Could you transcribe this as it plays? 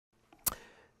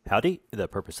Howdy, the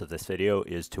purpose of this video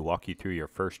is to walk you through your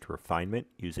first refinement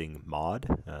using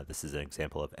MAUD. This is an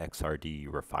example of XRD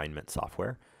refinement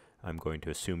software. I'm going to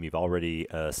assume you've already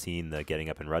seen the getting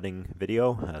up and running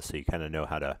video, so you kind of know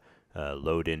how to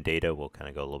load in data. We'll kind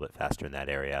of go a little bit faster in that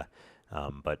area.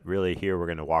 But really here we're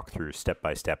going to walk through step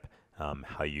by step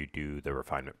how you do the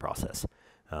refinement process.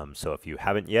 So if you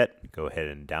haven't yet, go ahead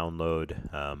and download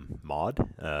MAUD,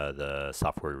 the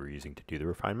software we're using to do the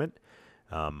refinement.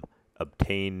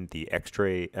 Obtain the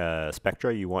X-ray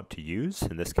spectra you want to use.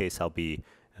 In this case, I'll be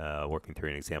working through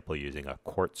an example using a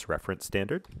quartz reference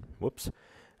standard. Whoops.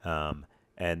 And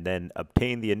then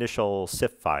obtain the initial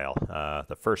SIF file,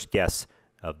 the first guess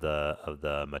of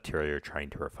the material you're trying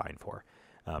to refine for.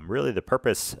 Really, the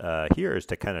purpose here is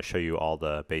to kind of show you all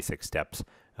the basic steps.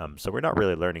 So we're not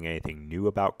really learning anything new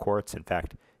about quartz. In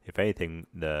fact, if anything,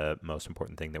 the most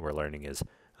important thing that we're learning is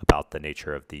about the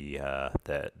nature of the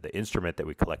instrument that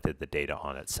we collected the data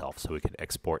on itself, so we can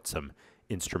export some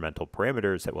instrumental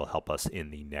parameters that will help us in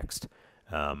the next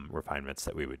refinements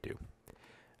that we would do.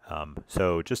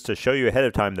 So just to show you ahead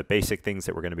of time the basic things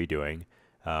that we're going to be doing,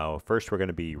 first we're going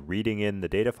to be reading in the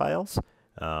data files.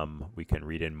 We can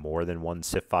read in more than one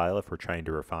SIF file if we're trying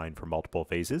to refine for multiple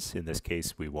phases. In this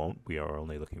case, we won't. We are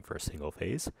only looking for a single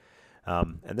phase.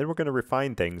 And then we're going to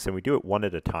refine things, and we do it one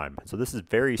at a time. So this is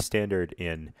very standard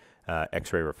in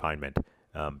X-ray refinement.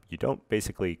 You don't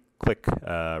basically click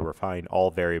refine all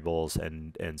variables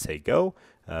and say go,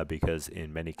 because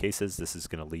in many cases this is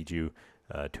going to lead you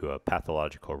to a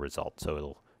pathological result.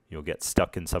 So you'll get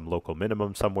stuck in some local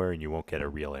minimum somewhere and you won't get a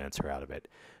real answer out of it.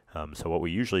 So what we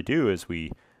usually do is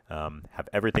we have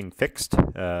everything fixed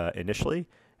initially,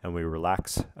 and we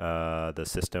relax the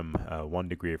system 1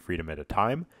 degree of freedom at a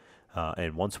time.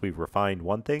 And once we've refined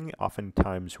one thing,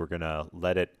 oftentimes we're going to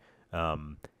let it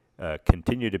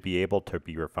continue to be able to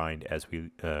be refined as we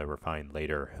refine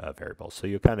later variables. So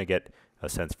you'll kind of get a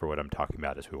sense for what I'm talking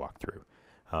about as we walk through.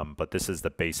 But this is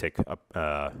the basic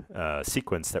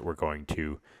sequence that we're going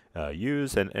to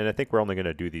use. And I think we're only going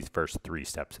to do these first 3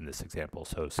 steps in this example.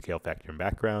 So scale factor and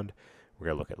background, we're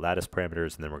going to look at lattice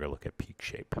parameters, and then we're going to look at peak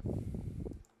shape.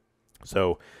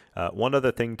 So one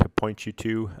other thing to point you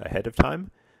to ahead of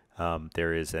time,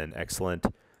 there is an excellent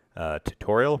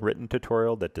written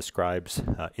tutorial that describes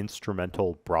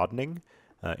instrumental broadening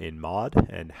in MAUD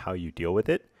and how you deal with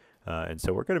it. And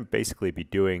so we're going to basically be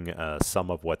doing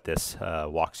some of what this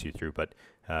walks you through, but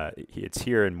it's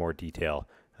here in more detail,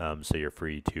 so you're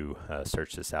free to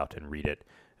search this out and read it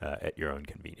at your own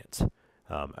convenience.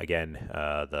 Again,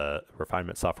 the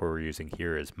refinement software we're using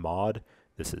here is MAUD.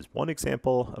 This is one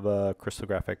example of a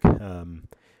crystallographic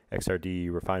XRD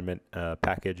refinement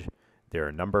package. There are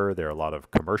a number. There are a lot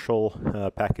of commercial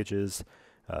packages.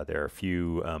 There are a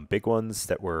few big ones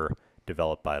that were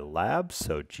developed by labs.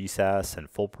 So GSAS and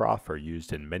FullProf are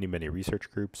used in many, many research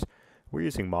groups. We're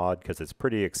using MAUD because it's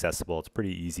pretty accessible. It's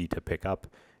pretty easy to pick up.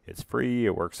 It's free.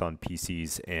 It works on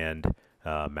PCs and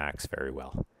Macs very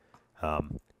well.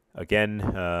 Again,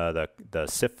 the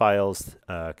SIF files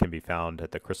can be found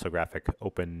at the Crystallographic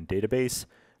Open Database.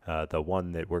 The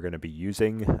one that we're going to be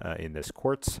using in this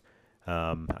quartz,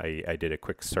 I did a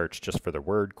quick search just for the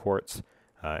word quartz,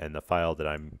 and the file that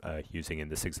I'm using in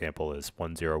this example is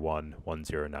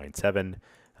 1011097,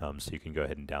 so you can go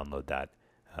ahead and download that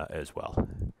as well.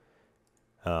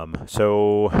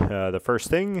 So the first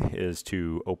thing is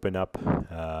to open up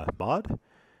MAUD.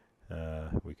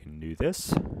 We can do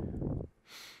this.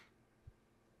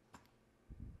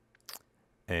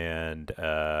 And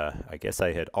I guess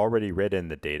I had already read in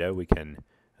the data. We can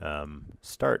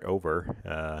start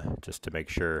over just to make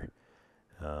sure.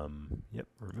 Yep,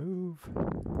 remove.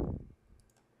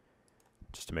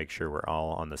 Just to make sure we're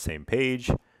all on the same page.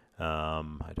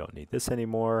 I don't need this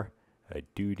anymore. I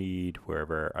do need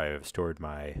wherever I have stored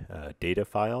my data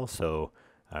file. So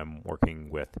I'm working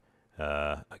with,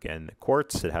 again,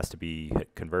 quartz. It has to be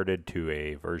converted to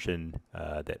a version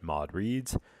that MAUD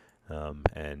reads.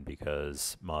 And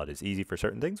because MAUD is easy for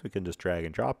certain things, we can just drag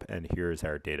and drop, and here's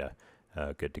our data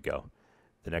good to go.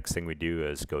 The next thing we do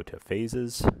is go to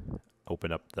phases,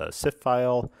 open up the SIF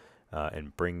file,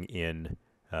 and bring in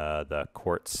the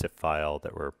quartz SIF file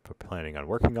that we're planning on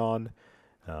working on.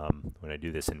 When I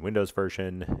do this in Windows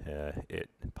version, it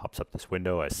pops up this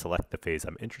window. I select the phase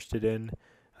I'm interested in,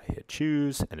 I hit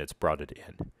choose, and it's brought it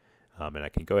in. And I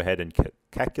can go ahead and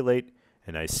calculate,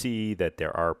 and I see that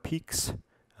there are peaks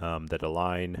that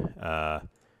align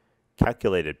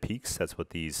calculated peaks. That's what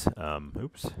these,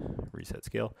 oops, reset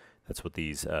scale. That's what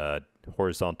these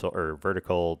horizontal or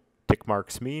vertical tick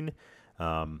marks mean,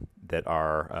 that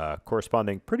are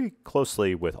corresponding pretty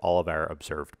closely with all of our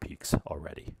observed peaks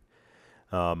already.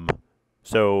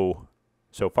 So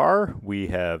far we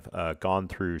have gone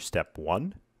through step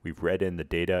 1. We've read in the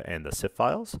data and the CIF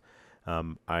files.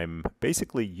 I'm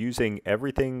basically using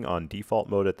everything on default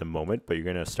mode at the moment, but you're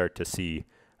going to start to see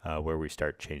where we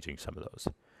start changing some of those.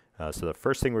 So the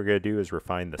first thing we're going to do is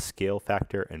refine the scale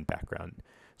factor and background.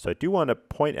 So I do want to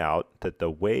point out that the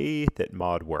way that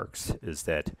MAUD works is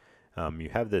that you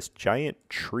have this giant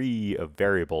tree of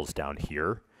variables down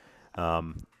here,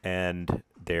 and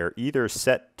they're either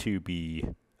set to be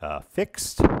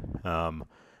fixed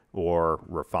or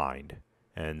refined.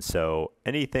 And so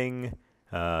anything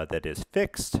that is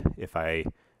fixed, if I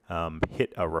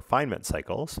hit a refinement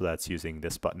cycle, so that's using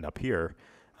this button up here,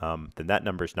 then that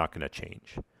number is not going to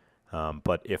change.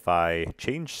 But if I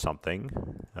change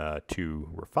something to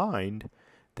refined,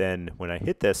 then when I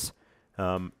hit this,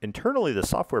 internally the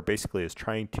software basically is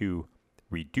trying to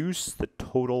reduce the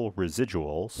total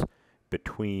residuals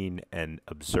between an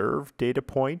observed data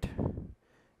point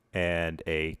and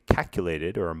a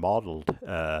calculated or a modeled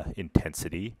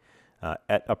intensity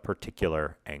at a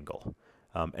particular angle.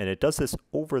 And it does this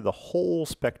over the whole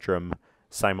spectrum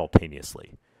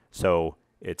simultaneously. So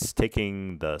it's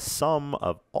taking the sum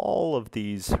of all of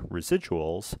these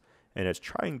residuals and it's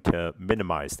trying to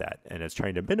minimize that. And it's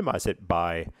trying to minimize it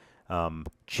by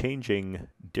changing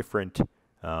different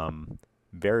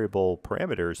variable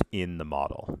parameters in the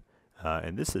model.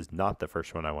 And this is not the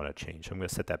first one I want to change. I'm going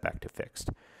to set that back to fixed.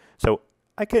 So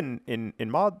I can, in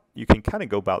MAUD, you can kind of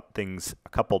go about things a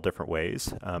couple different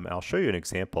ways. I'll show you an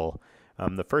example.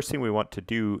 The first thing we want to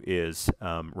do is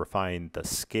refine the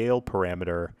scale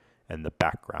parameter and the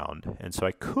background. And so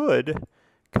I could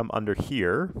come under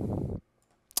here.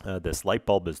 This light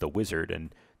bulb is the wizard,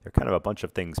 and they're kind of a bunch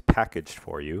of things packaged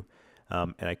for you.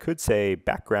 And I could say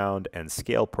background and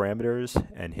scale parameters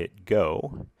and hit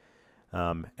go.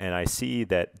 And I see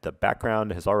that the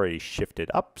background has already shifted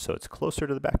up, so it's closer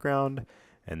to the background.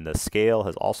 And the scale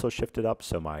has also shifted up,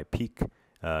 so my peak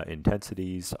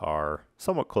intensities are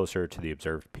somewhat closer to the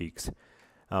observed peaks.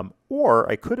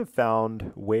 Or I could have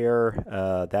found where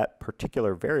that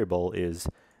particular variable is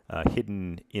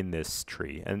hidden in this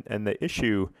tree. And the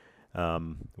issue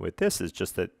with this is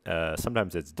just that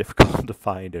sometimes it's difficult to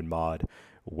find in MAUD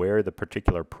where the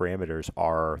particular parameters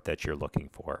are that you're looking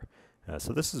for.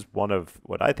 So this is one of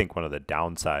what I think one of the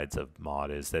downsides of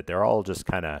MAUD is that they're all just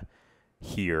kind of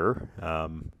here.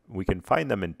 We can find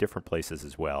them in different places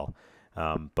as well.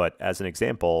 But as an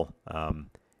example,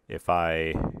 if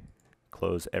I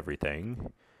close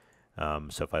everything,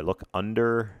 so if I look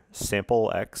under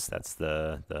sample X, that's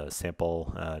the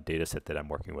sample data set that I'm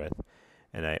working with,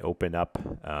 and I open up,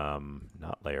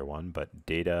 not layer 1, but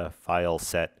data file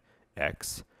set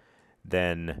X,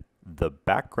 then the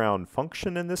background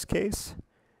function in this case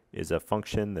is a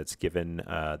function that's given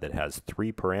that has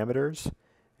 3 parameters,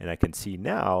 and I can see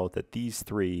now that these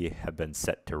 3 have been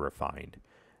set to refined.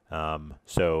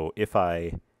 So if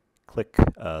I click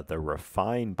the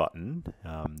refine button,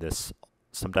 this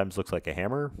sometimes looks like a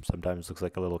hammer, sometimes looks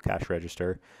like a little cash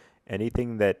register.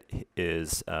 Anything that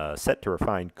is set to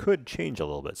refine could change a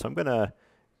little bit. So I'm going to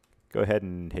go ahead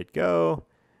and hit go.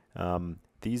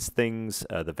 These things,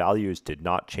 the values did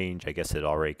not change. I guess it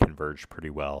already converged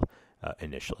pretty well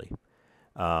initially.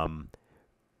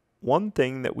 One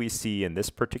thing that we see in this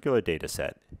particular data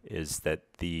set is that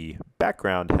the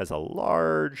background has a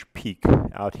large peak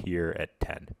out here at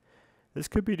 10. This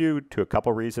could be due to a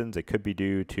couple reasons. It could be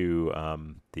due to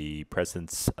the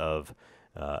presence of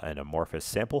an amorphous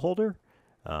sample holder.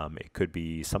 It could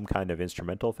be some kind of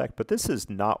instrumental effect, but this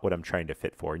is not what I'm trying to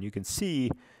fit for. And you can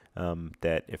see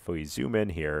that if we zoom in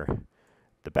here,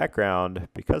 the background,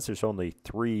 because there's only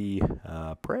 3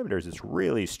 parameters, it's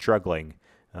really struggling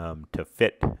to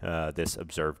fit this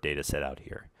observed data set out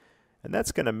here. And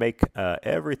that's going to make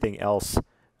everything else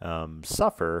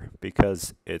suffer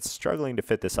because it's struggling to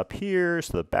fit this up here,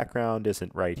 so the background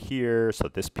isn't right here, so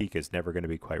this peak is never going to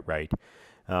be quite right.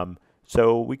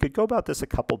 So we could go about this a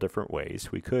couple different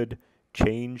ways. We could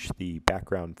change the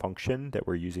background function that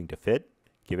we're using to fit,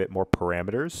 give it more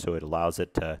parameters so it allows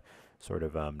it to sort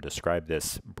of describe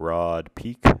this broad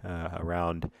peak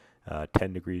around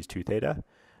 10 degrees 2 theta.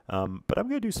 But I'm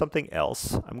going to do something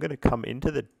else. I'm going to come into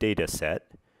the data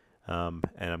set and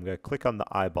I'm going to click on the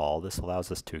eyeball. This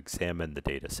allows us to examine the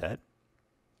data set.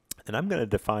 And I'm going to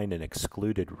define an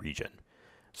excluded region.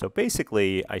 So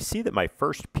basically, I see that my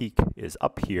first peak is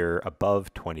up here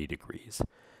above 20 degrees.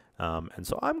 And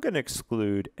so I'm going to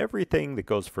exclude everything that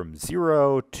goes from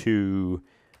 0 to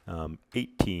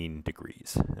 18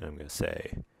 degrees. And I'm going to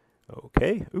say,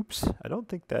 okay, oops, I don't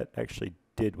think that actually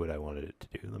did what I wanted it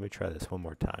to do. Let me try this one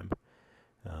more time.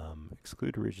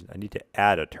 Exclude region. I need to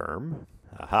add a term.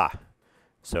 Aha.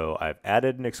 So I've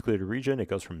added an excluded region. It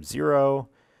goes from 0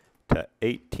 to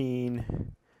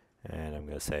 18, and I'm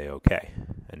going to say OK.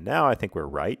 And now I think we're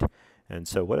right. And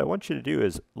so what I want you to do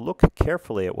is look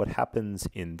carefully at what happens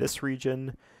in this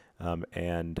region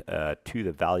and to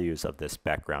the values of this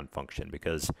background function,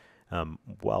 because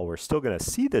while we're still going to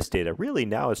see this data, really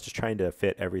now it's just trying to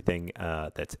fit everything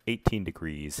that's 18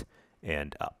 degrees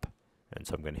and up. And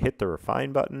so I'm going to hit the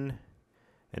refine button,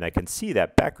 and I can see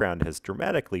that background has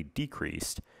dramatically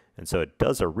decreased, and so it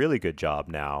does a really good job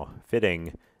now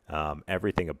fitting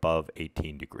everything above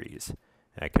 18 degrees.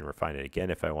 And I can refine it again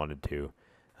if I wanted to,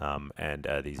 and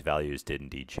these values did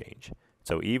indeed change.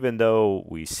 So even though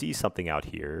we see something out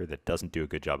here that doesn't do a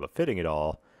good job of fitting it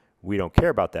all, we don't care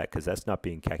about that because that's not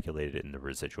being calculated in the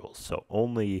residuals. So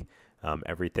only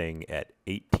everything at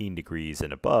 18 degrees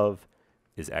and above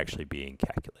is actually being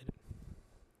calculated.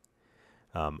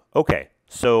 Okay,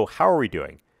 so how are we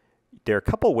doing? There are a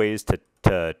couple ways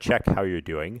to check how you're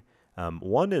doing.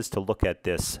 One is to look at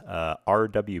this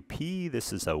RWP.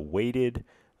 This is a weighted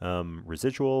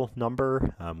residual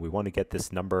number. We want to get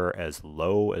this number as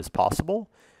low as possible.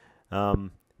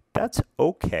 That's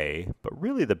okay, but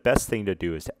really the best thing to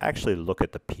do is to actually look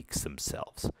at the peaks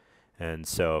themselves. And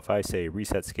so if I say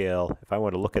reset scale, if I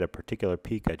want to look at a particular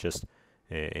peak, I just,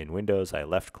 in Windows, I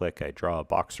left click, I draw a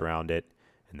box around it,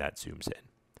 and that zooms in.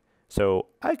 So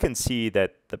I can see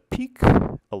that the peak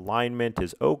alignment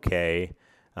is okay,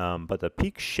 but the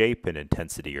peak shape and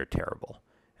intensity are terrible.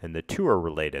 And the two are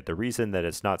related. The reason that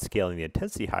it's not scaling the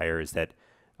intensity higher is that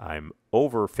I'm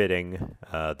overfitting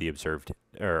the observed,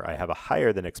 or I have a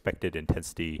higher than expected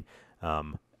intensity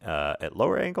at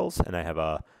lower angles, and I have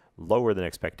a lower than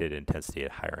expected intensity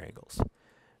at higher angles.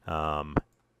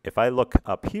 If I look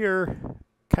up here,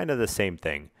 kind of the same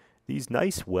thing. These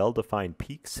nice well-defined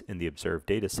peaks in the observed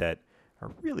data set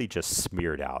are really just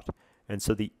smeared out. And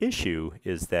so the issue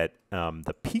is that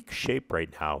the peak shape right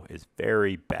now is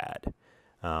very bad.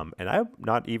 And I'm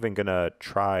not even going to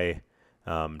try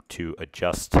to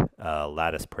adjust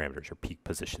lattice parameters or peak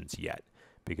positions yet.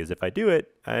 Because if I do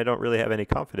it, I don't really have any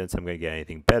confidence I'm going to get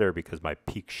anything better because my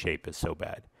peak shape is so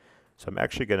bad. So I'm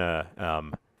actually going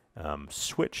to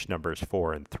switch numbers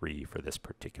 4 and 3 for this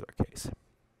particular case.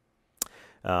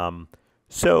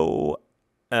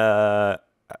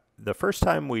 The first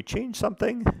time we changed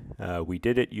something, we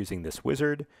did it using this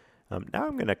wizard. Now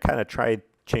I'm going to kind of try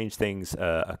change things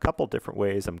a couple different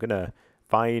ways. I'm going to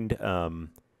find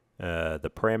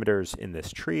the parameters in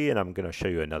this tree, and I'm going to show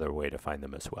you another way to find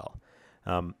them as well.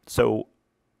 So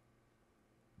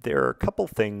there are a couple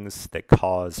things that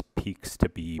cause peaks to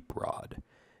be broad.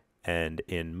 And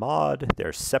in MAUD,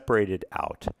 they're separated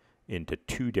out into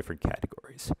two different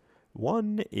categories.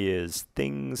 One is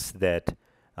things that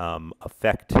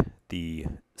affect the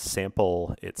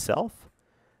sample itself.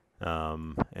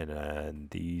 And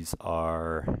these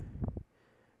are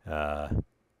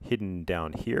hidden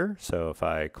down here. So if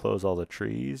I close all the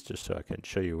trees, just so I can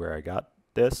show you where I got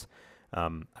this,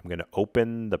 I'm going to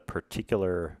open the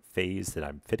particular phase that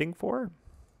I'm fitting for.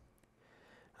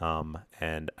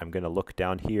 And I'm going to look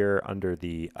down here under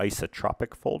the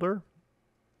isotropic folder.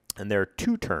 And there are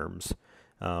two terms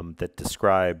that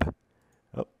describe,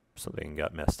 oh, something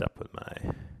got messed up with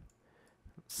my,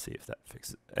 let's see if that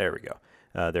fixes it. There we go.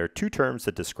 There are two terms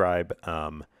that describe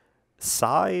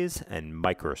size and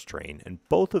microstrain, and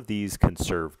both of these can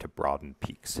serve to broaden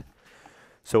peaks.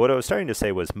 So what I was starting to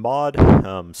say was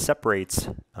MAUD separates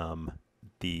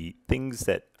the things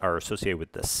that are associated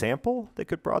with the sample that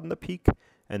could broaden the peak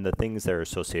and the things that are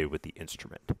associated with the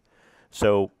instrument.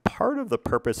 So part of the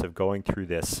purpose of going through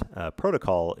this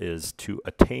protocol is to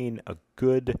attain a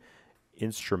good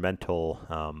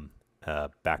instrumental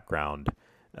background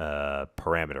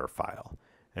parameter file.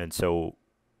 And so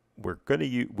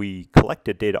we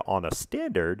collected data on a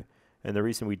standard, and the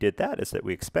reason we did that is that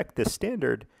we expect this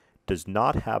standard does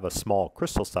not have a small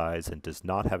crystal size and does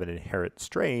not have an inherent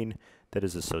strain that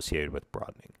is associated with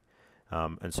broadening.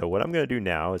 And so what I'm going to do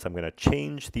now is I'm going to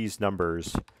change these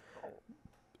numbers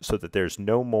so that there's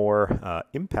no more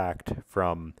impact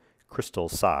from crystal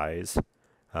size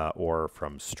or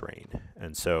from strain.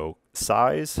 And so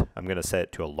size, I'm going to set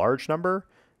it to a large number.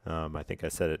 I think I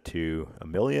set it to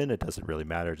 1,000,000. It doesn't really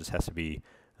matter. It just has to be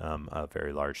a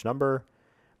very large number.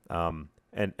 And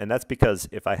that's because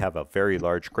if I have a very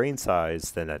large grain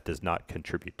size, then that does not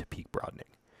contribute to peak broadening.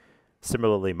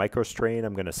 Similarly, microstrain,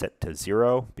 I'm going to set to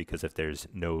 0, because if there's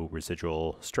no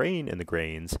residual strain in the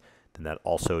grains, then that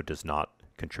also does not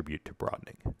contribute to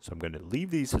broadening. So I'm going to leave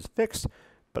these as fixed,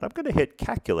 but I'm going to hit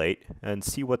calculate and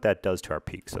see what that does to our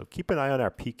peak. So keep an eye on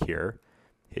our peak here,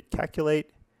 hit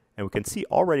calculate, and we can see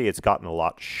already it's gotten a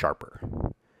lot sharper.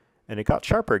 And it got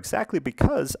sharper exactly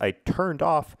because I turned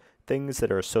off things that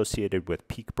are associated with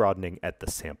peak broadening at the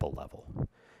sample level.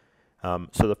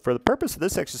 For the purpose of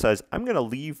this exercise, I'm going to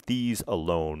leave these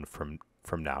alone from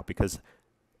now because,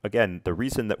 again, the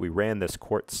reason that we ran this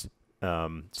quartz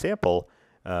sample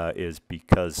is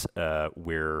because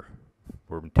we're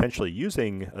intentionally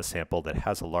using a sample that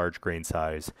has a large grain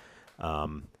size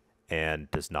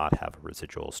and does not have a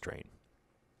residual strain.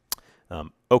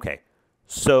 Okay,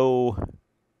 so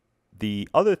the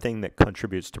other thing that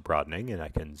contributes to broadening, and I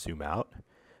can zoom out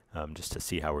just to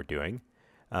see how we're doing,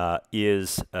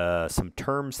 is some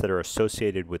terms that are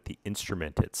associated with the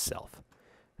instrument itself.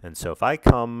 And so if I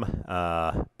come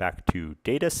back to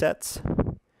data sets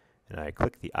and I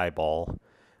click the eyeball,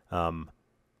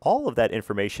 all of that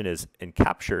information is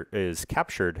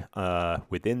captured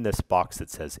within this box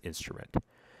that says instrument.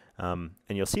 And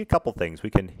you'll see a couple things. We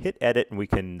can hit edit and we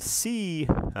can see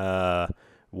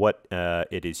what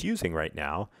it is using right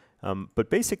now. But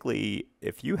basically,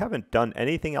 if you haven't done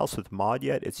anything else with MAUD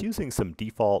yet, it's using some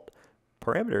default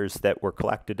parameters that were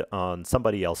collected on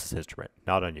somebody else's instrument,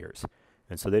 not on yours.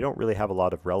 And so they don't really have a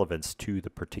lot of relevance to the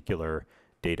particular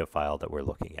data file that we're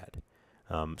looking at.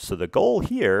 So the goal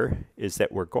here is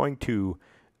that we're going to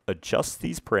adjust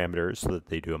these parameters so that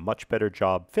they do a much better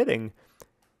job fitting,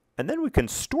 and then we can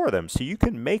store them. So you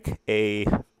can make a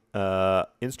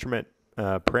instrument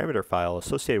parameter file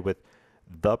associated with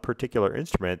the particular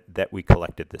instrument that we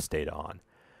collected this data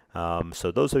on.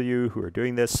 So those of you who are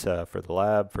doing this for the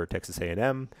lab for Texas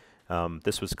A&M,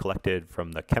 this was collected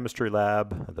from the chemistry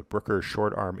lab, the Brooker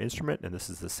short arm instrument, and this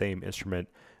is the same instrument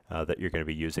that you're going to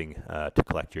be using to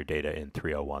collect your data in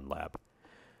 301 lab.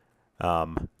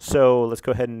 So let's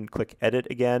go ahead and click edit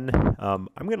again. I'm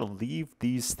going to leave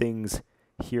these things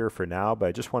here for now, but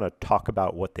I just want to talk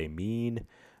about what they mean.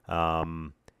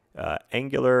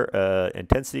 Angular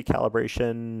intensity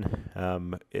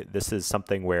calibration, this is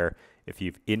something where if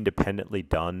you've independently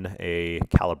done a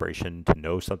calibration to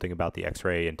know something about the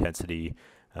X-ray intensity,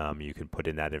 you can put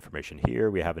in that information here.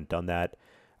 We haven't done that.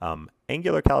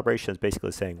 Angular calibration is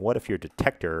basically saying, what if your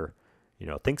detector,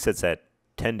 thinks it's at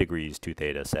 10 degrees 2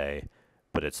 theta, say,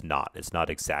 but it's not. It's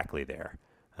not exactly there.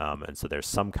 And so there's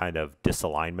some kind of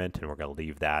disalignment, and we're going to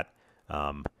leave that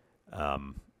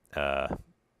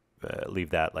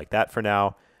like that for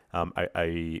now.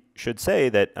 I should say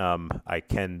that I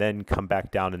can then come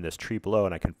back down in this tree below,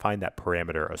 and I can find that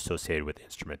parameter associated with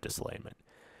instrument disalignment.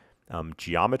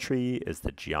 Geometry is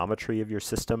the geometry of your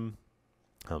system.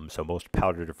 So most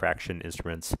powder diffraction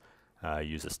instruments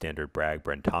use a standard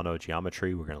Bragg-Brentano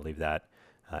geometry. We're going to leave that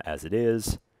as it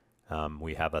is.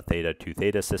 We have a theta 2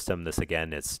 theta system. This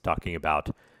again is talking about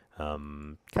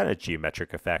kind of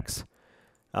geometric effects.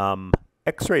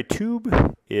 X-ray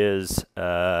tube is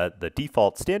the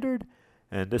default standard,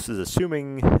 and this is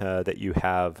assuming that you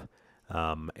have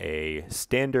a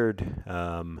standard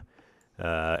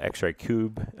X-ray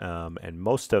cube, and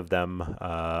most of them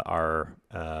are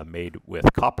made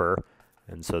with copper,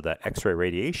 and so the X-ray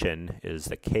radiation is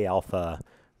the K-alpha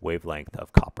wavelength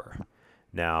of copper.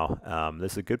 Now,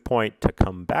 this is a good point to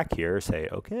come back here, say,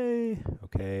 okay,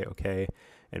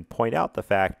 and point out the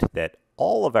fact that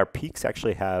all of our peaks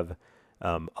actually have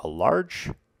a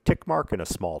large tick mark and a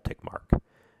small tick mark.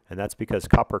 And that's because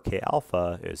copper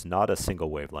K-alpha is not a single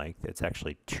wavelength. It's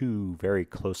actually two very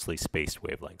closely spaced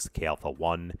wavelengths, K-alpha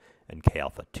 1 and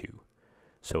K-alpha 2.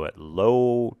 So at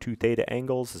low 2 theta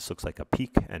angles, this looks like a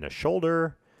peak and a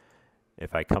shoulder.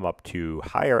 If I come up to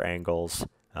higher angles,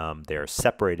 they're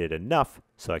separated enough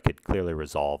so I could clearly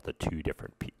resolve the two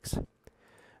different peaks.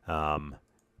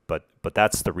 But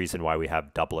that's the reason why we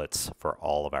have doublets for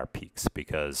all of our peaks,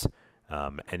 because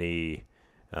any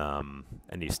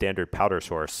standard powder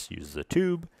source uses a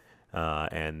tube,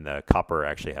 and the copper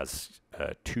actually has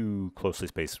two closely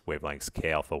spaced wavelengths,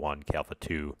 K-alpha 1, K-alpha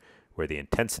 2, where the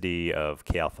intensity of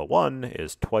K-alpha 1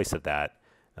 is twice of that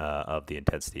of the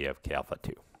intensity of K-alpha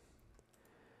 2.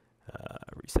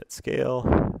 Reset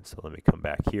scale. So let me come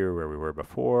back here where we were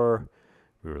before.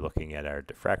 We were looking at our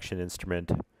diffraction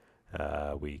instrument.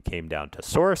 We came down to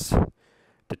source.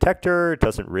 Detector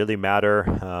doesn't really matter.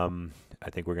 I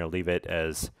think we're going to leave it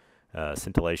as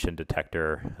scintillation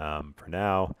detector for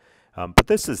now. But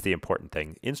this is the important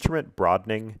thing. Instrument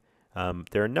broadening.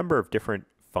 There are a number of different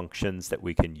functions that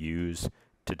we can use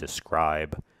to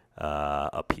describe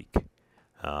a peak.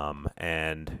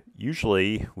 And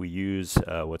usually we use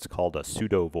what's called a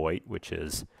pseudo-voigt, which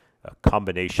is a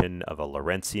combination of a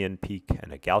Lorentzian peak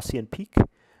and a Gaussian peak.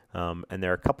 And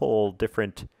there are a couple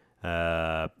different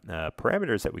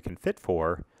parameters that we can fit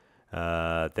for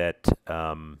that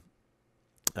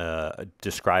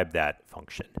describe that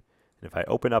function. And if I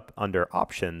open up under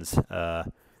options, I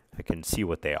can see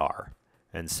what they are.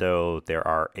 And so there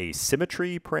are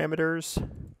asymmetry parameters.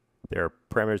 There are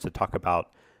parameters that talk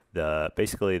about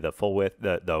basically the full width,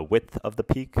 the width of the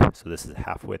peak. So this is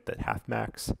half width at half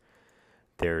max.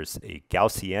 There's a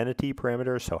Gaussianity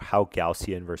parameter, so how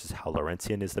Gaussian versus how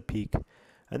Lorentzian is the peak.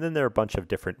 And then there are a bunch of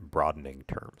different broadening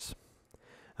terms.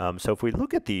 So if we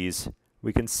look at these,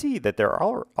 we can see that there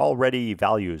are already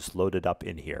values loaded up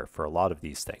in here for a lot of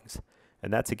these things.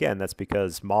 And that's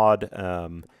because MAUD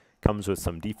comes with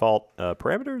some default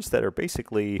parameters that are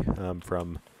basically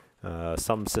from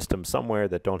some system somewhere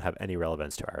that don't have any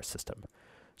relevance to our system.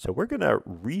 So we're going to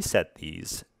reset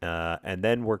these, and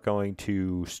then we're going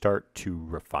to start to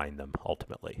refine them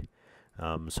ultimately.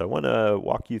 So I want to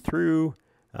walk you through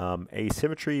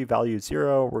asymmetry value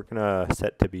 0. We're going to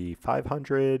set to be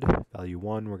 500. Value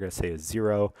 1 we're going to say is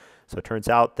 0. So it turns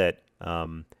out that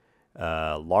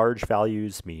large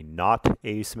values mean not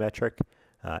asymmetric.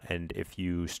 And if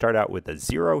you start out with a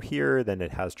 0 here, then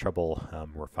it has trouble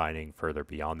refining further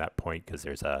beyond that point because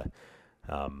there's the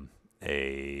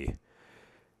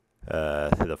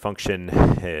function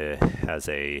has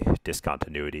a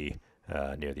discontinuity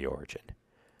near the origin.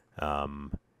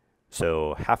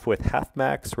 So half width, half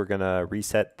max, we're going to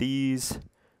reset these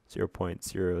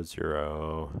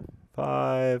 0.005.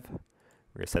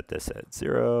 We're going to set this at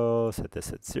 0, set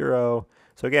this at 0.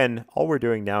 So again, all we're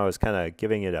doing now is kind of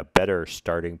giving it a better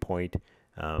starting point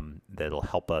that'll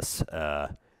help us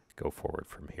go forward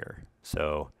from here.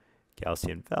 So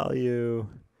Gaussian value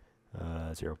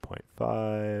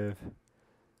 0.5, and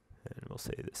we'll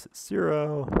say this is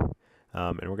 0.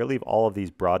 And we're going to leave all of these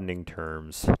broadening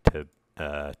terms to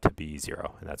be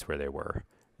 0, and that's where they were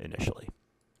initially.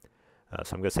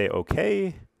 So I'm going to say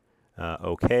OK,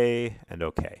 OK, and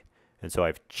OK. And so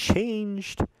I've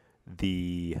changed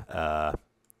the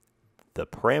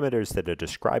parameters that are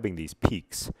describing these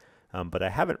peaks, but I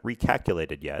haven't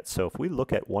recalculated yet. So if we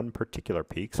look at one particular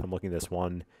peak, so I'm looking at this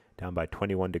one down by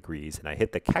 21 degrees, and I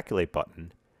hit the calculate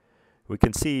button, we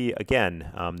can see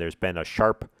again there's been a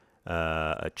sharp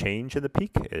change in the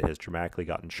peak. It has dramatically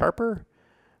gotten sharper.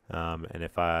 And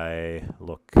if I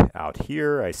look out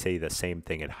here, I say the same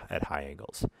thing at high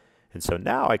angles. And so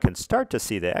now I can start to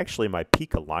see that actually my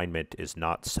peak alignment is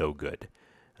not so good.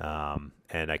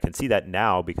 And I can see that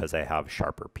now because I have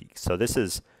sharper peaks. So this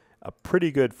is a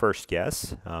pretty good first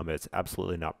guess. It's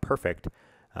absolutely not perfect,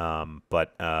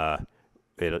 but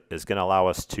it is going to allow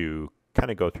us to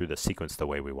kind of go through the sequence the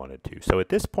way we wanted to. So at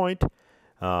this point,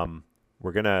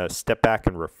 we're going to step back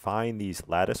and refine these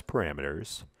lattice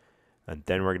parameters, and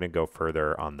then we're going to go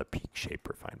further on the peak shape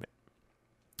refinement.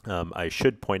 I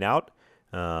should point out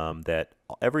that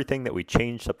everything that we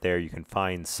changed up there you can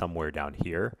find somewhere down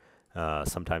here.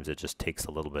 Sometimes it just takes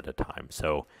a little bit of time.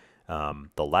 So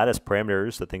the lattice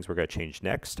parameters, the things we're going to change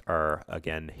next, are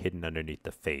again hidden underneath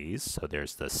the phase. So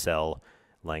there's the cell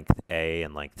length A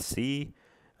and length C.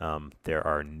 There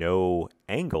are no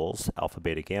angles, alpha,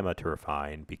 beta, gamma, to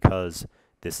refine because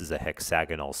this is a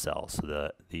hexagonal cell.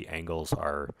 So the angles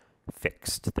are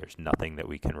fixed. There's nothing that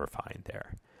we can refine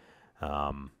there.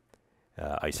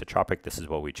 Isotropic, this is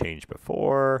what we changed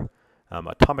before.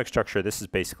 Atomic structure, this is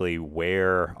basically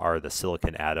where are the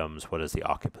silicon atoms, what is the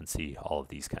occupancy, all of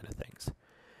these kind of things.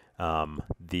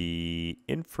 The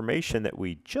information that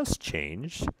we just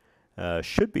changed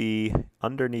should be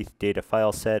underneath data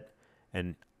file set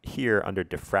and here under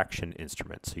diffraction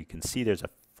instruments. So you can see there's a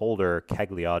folder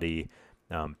Cagliotti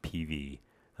PV.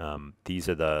 These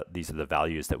are the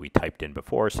values that we typed in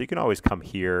before. So you can always come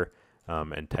here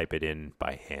and type it in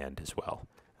by hand as well.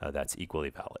 That's equally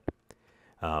valid.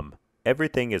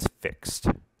 Everything is fixed.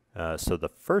 So the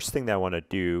first thing that I want to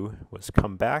do was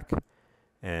come back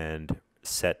and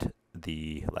set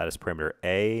the lattice parameter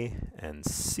A and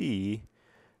C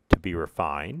to be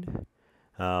refined.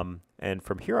 And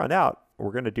from here on out,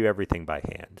 we're going to do everything by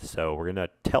hand. So we're going to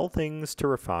tell things to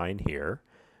refine here.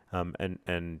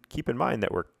 And keep in mind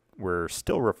that we're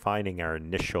still refining our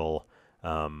initial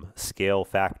scale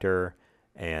factor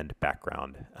and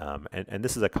background. And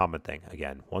this is a common thing.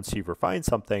 Again, once you've refined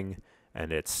something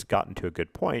and it's gotten to a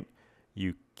good point,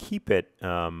 you keep it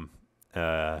under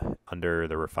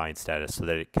the refined status so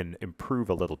that it can improve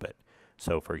a little bit.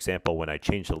 So for example, when I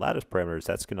change the lattice parameters,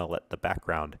 that's going to let the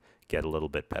background get a little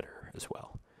bit better as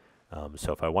well.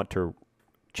 So if I want to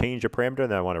change a parameter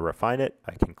and then I want to refine it,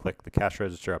 I can click the cache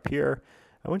register up here.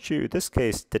 I want you, in this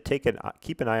case, to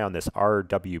keep an eye on this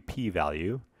RWP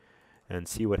value and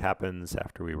see what happens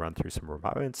after we run through some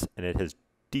refinements, and it has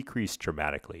decreased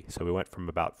dramatically. So we went from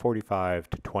about 45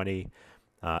 to 20,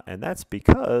 and that's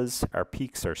because our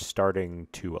peaks are starting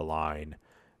to align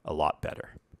a lot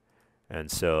better. And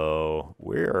so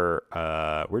we're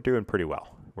doing pretty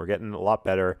well. We're getting a lot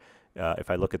better.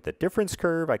 If I look at the difference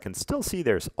curve, I can still see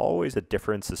there's always a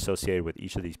difference associated with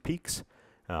each of these peaks.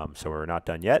 So we're not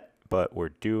done yet, but we're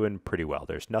doing pretty well.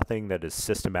 There's nothing that is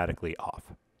systematically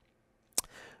off.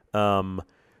 The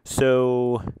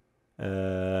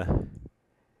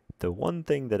one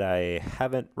thing that I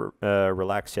haven't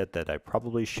relaxed yet that I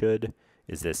probably should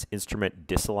is this instrument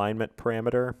disalignment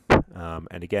parameter.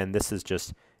 And again, this is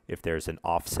just if there's an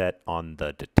offset on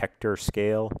the detector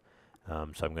scale.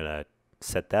 So I'm going to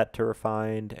set that to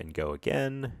refined and go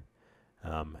again.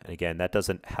 And again, that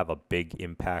doesn't have a big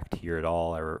impact here at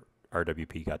all. Our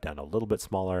RWP got down a little bit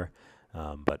smaller,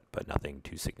 but nothing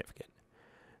too significant.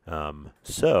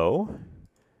 So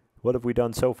what have we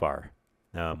done so far?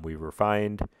 We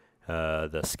refined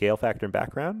the scale factor and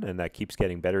background, and that keeps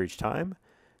getting better each time.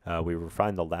 We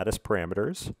refined the lattice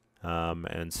parameters.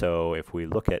 And so if we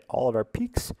look at all of our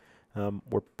peaks,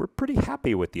 we're pretty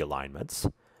happy with the alignments.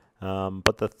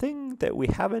 But the thing that we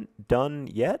haven't done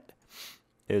yet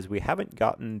is we haven't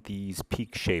gotten these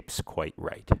peak shapes quite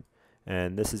right.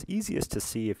 And this is easiest to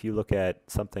see if you look at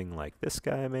something like this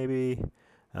guy maybe.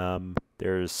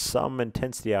 There's some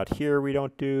intensity out here we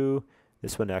don't do.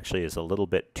 This one actually is a little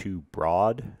bit too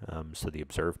broad. So the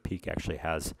observed peak actually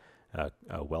has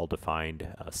a well-defined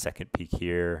second peak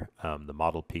here. The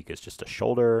model peak is just a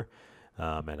shoulder,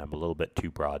 and I'm a little bit too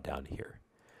broad down here.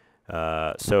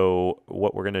 So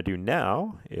what we're going to do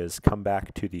now is come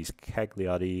back to these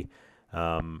Cagliotti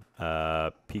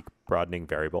peak broadening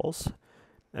variables,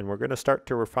 and we're going to start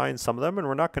to refine some of them, and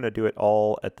we're not going to do it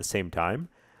all at the same time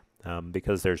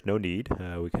because there's no need.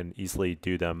 We can easily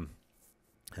do them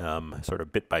sort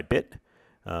of bit by bit.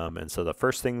 And so the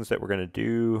first things that we're going to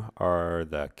do are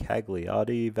the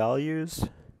Cagliotti values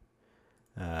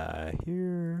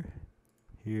here,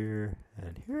 here,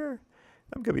 and here.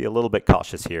 I'm going to be a little bit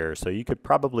cautious here, so you could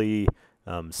probably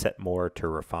set more to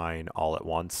refine all at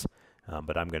once,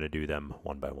 but I'm going to do them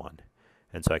one by one.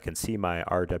 And so I can see my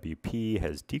RWP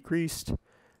has decreased.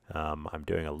 I'm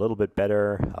doing a little bit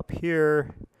better up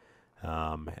here,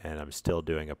 and I'm still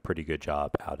doing a pretty good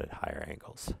job out at higher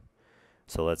angles.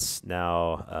 So let's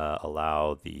now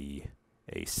allow the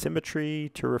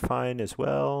asymmetry to refine as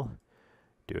well.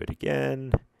 Do it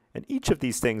again. And each of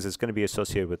these things is going to be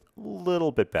associated with a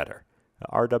little bit better.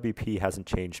 RWP hasn't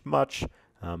changed much,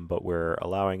 but we're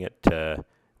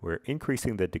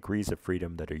increasing the degrees of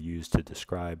freedom that are used to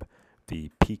describe the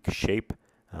peak shape,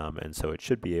 and so it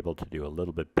should be able to do a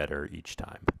little bit better each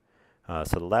time.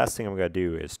 So the last thing I'm going to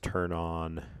do is turn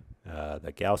on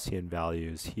the Gaussian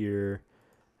values here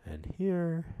and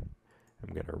here.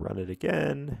 I'm going to run it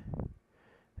again,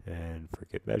 and for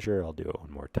good measure, I'll do it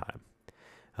one more time.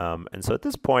 And so at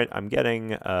this point, I'm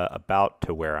getting about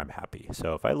to where I'm happy.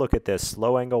 So if I look at this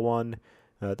low angle one,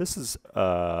 this is,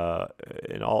 for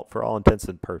all intents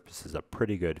and purposes, a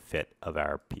pretty good fit of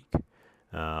our peak.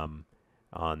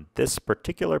 On this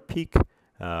particular peak,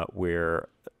 we're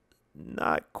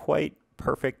not quite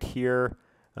perfect here,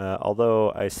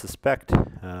 although I suspect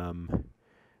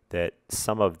that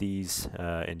some of these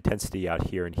intensity out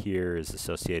here and here is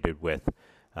associated with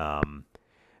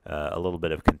a little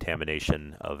bit of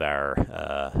contamination of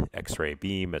our X-ray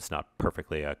beam. It's not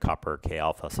perfectly a copper K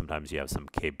alpha. Sometimes you have some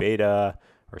K beta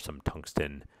or some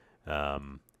tungsten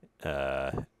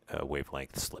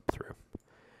wavelength slip through.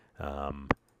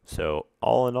 So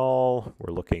all in all,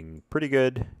 we're looking pretty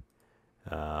good.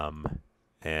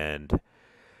 And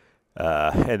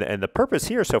the purpose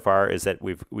here so far is that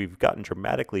we've gotten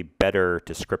dramatically better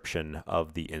description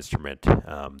of the instrument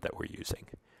that we're using.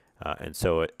 And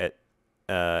so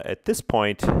at this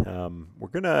point, we're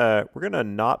gonna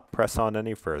not press on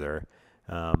any further.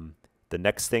 The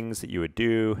next things that you would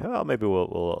do, well, maybe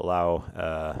we'll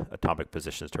allow atomic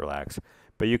positions to relax,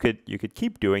 but you could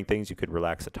keep doing things. You could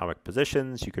relax atomic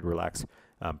positions. You could relax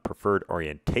preferred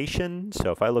orientation.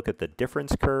 So if I look at the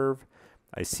difference curve,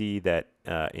 I see that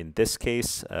in this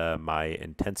case, my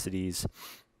intensities,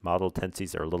 model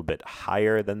intensities, are a little bit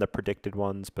higher than the predicted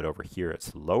ones, but over here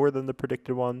it's lower than the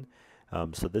predicted one.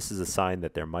 So this is a sign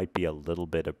that there might be a little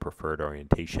bit of preferred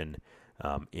orientation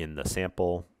in the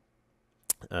sample.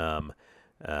 I'm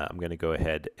going to go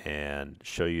ahead and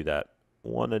show you that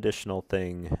one additional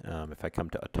thing. If I come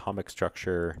to atomic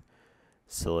structure,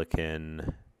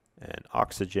 silicon, and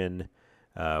oxygen,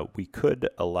 we could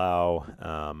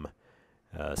allow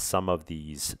some of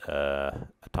these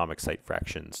atomic site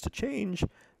fractions to change,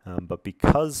 but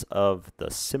because of the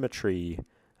symmetry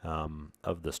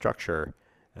of the structure,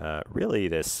 really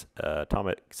this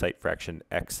atomic site fraction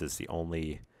X is the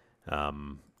only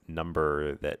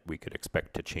number that we could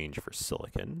expect to change for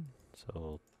silicon. So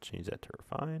we'll change that to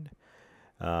refined.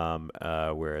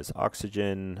 Whereas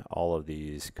oxygen, all of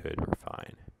these could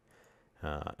refine.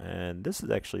 And this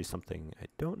is actually something I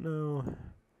don't know.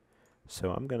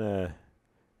 So I'm going to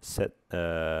set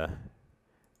the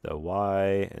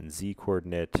y and z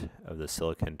coordinate of the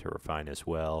silicon to refine as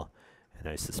well. And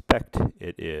I suspect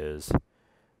it is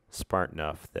smart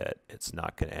enough that it's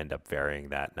not going to end up varying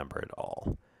that number at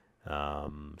all.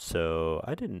 So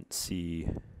I didn't see...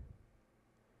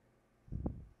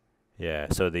 Yeah,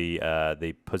 so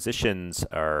the positions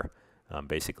are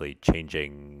basically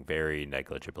changing very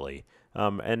negligibly.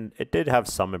 And it did have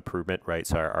some improvement, right?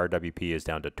 So our RWP is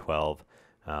down to 12.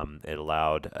 It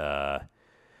allowed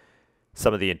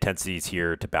some of the intensities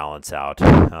here to balance out.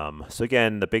 So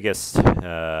again, the biggest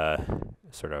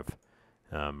sort of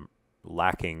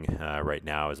lacking right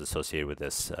now is associated with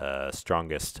this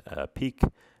strongest peak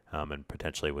and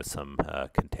potentially with some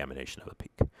contamination of the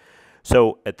peak.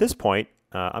 So at this point,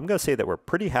 I'm going to say that we're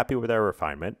pretty happy with our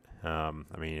refinement. I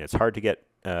mean, it's hard to get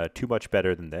too much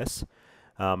better than this.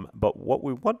 But what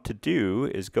we want to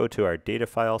do is go to our data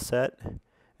file set,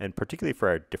 and particularly for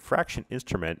our diffraction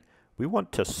instrument, we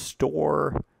want to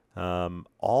store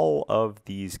all of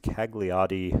these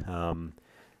Cagliati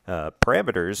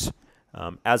parameters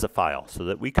as a file so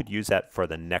that we could use that for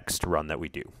the next run that we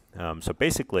do. So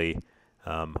basically,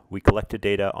 we collected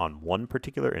data on one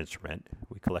particular instrument.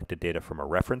 We collected data from a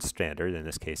reference standard. In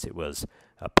this case, it was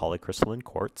polycrystalline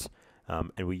quartz.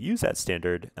 And we use that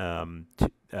standard, we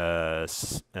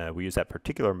use that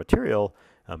particular material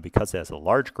because it has a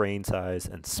large grain size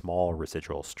and small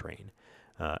residual strain.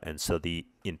 And so the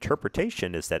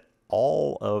interpretation is that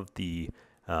all of the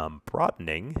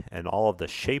broadening and all of the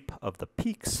shape of the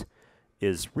peaks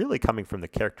is really coming from the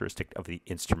characteristic of the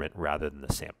instrument rather than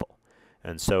the sample.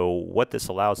 And so what this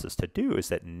allows us to do is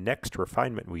that next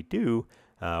refinement we do,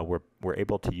 we're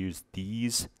able to use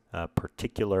these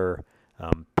particular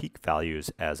peak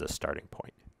values as a starting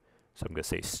point. So I'm going to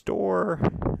say store,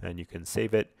 and you can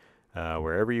save it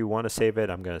wherever you want to save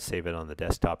it. I'm going to save it on the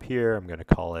desktop here. I'm going to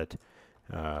call it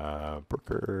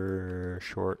Brooker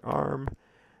short arm.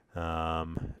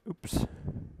 Oops.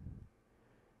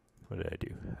 What did I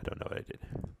do? I don't know what I did.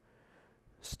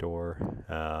 Store.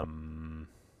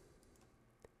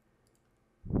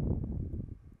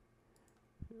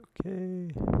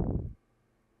 Okay.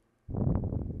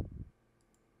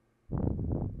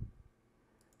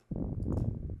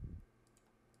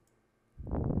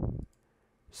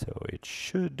 So it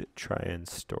should try and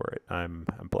store it. I'm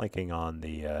blanking on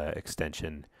the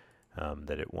extension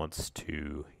that it wants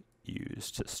to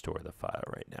use to store the file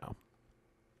right now.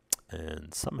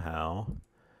 And somehow,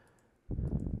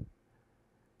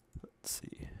 let's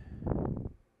see,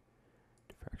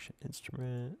 diffraction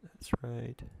instrument, that's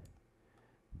right.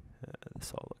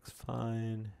 This all looks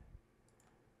fine.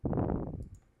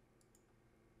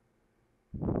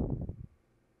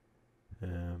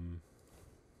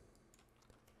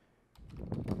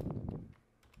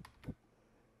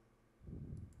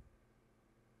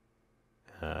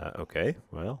 Okay,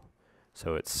 well,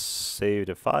 so it's saved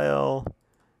a file,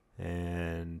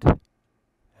 and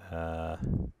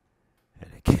again,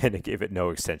 it gave it no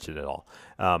extension at all.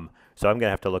 So I'm gonna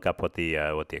have to look up what the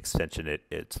extension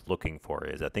it's looking for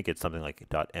is. I think it's something like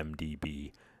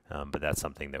 .mdb, but that's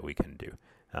something that we can do.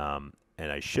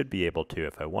 And I should be able to,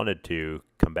 if I wanted to,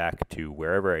 come back to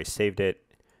wherever I saved it,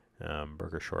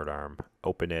 Burger Short Arm,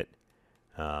 open it,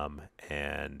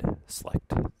 and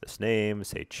select this name,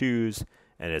 say choose,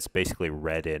 and it's basically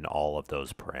read in all of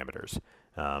those parameters.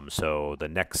 So the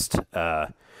next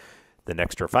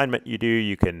refinement you do,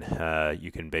 you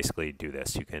can basically do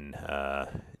this. You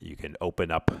can open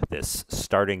up this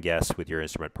starting guess with your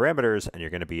instrument parameters, and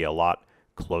you're going to be a lot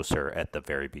closer at the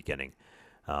very beginning.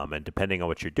 And depending on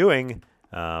what you're doing,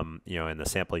 you know, in the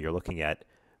sample you're looking at,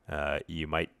 you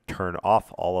might turn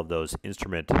off all of those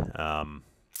instrument.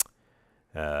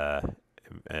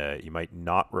 You might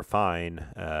not refine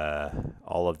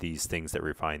all of these things that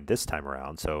refine this time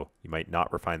around. So you might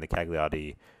not refine the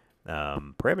Cagliati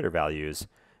parameter values,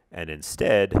 and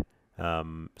instead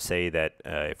say that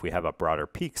if we have a broader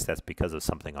peaks, that's because of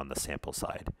something on the sample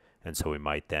side. And so we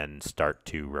might then start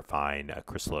to refine a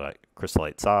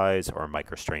crystallite size or a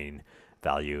microstrain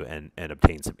value and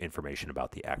obtain some information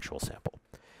about the actual sample.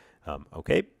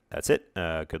 Okay, that's it.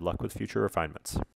 Good luck with future refinements.